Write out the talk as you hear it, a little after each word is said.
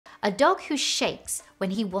A dog who shakes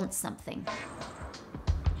when he wants something.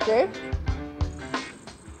 Good.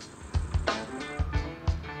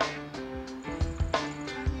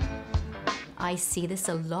 I see this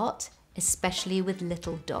a lot, especially with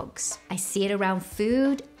little dogs. I see it around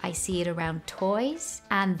food, I see it around toys,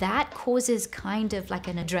 and that causes kind of like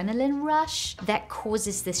an adrenaline rush that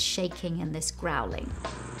causes this shaking and this growling.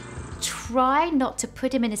 Try not to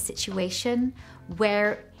put him in a situation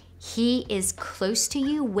where he is close to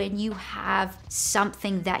you when you have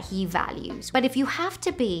something that he values. But if you have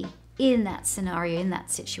to be in that scenario, in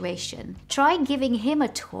that situation, try giving him a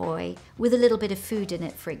toy with a little bit of food in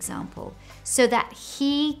it, for example, so that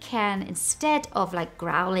he can, instead of like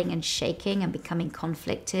growling and shaking and becoming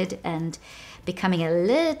conflicted and becoming a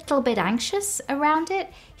little bit anxious around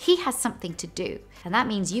it, he has something to do. And that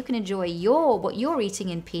means you can enjoy what you're eating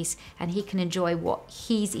in peace, and he can enjoy what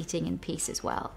he's eating in peace as well.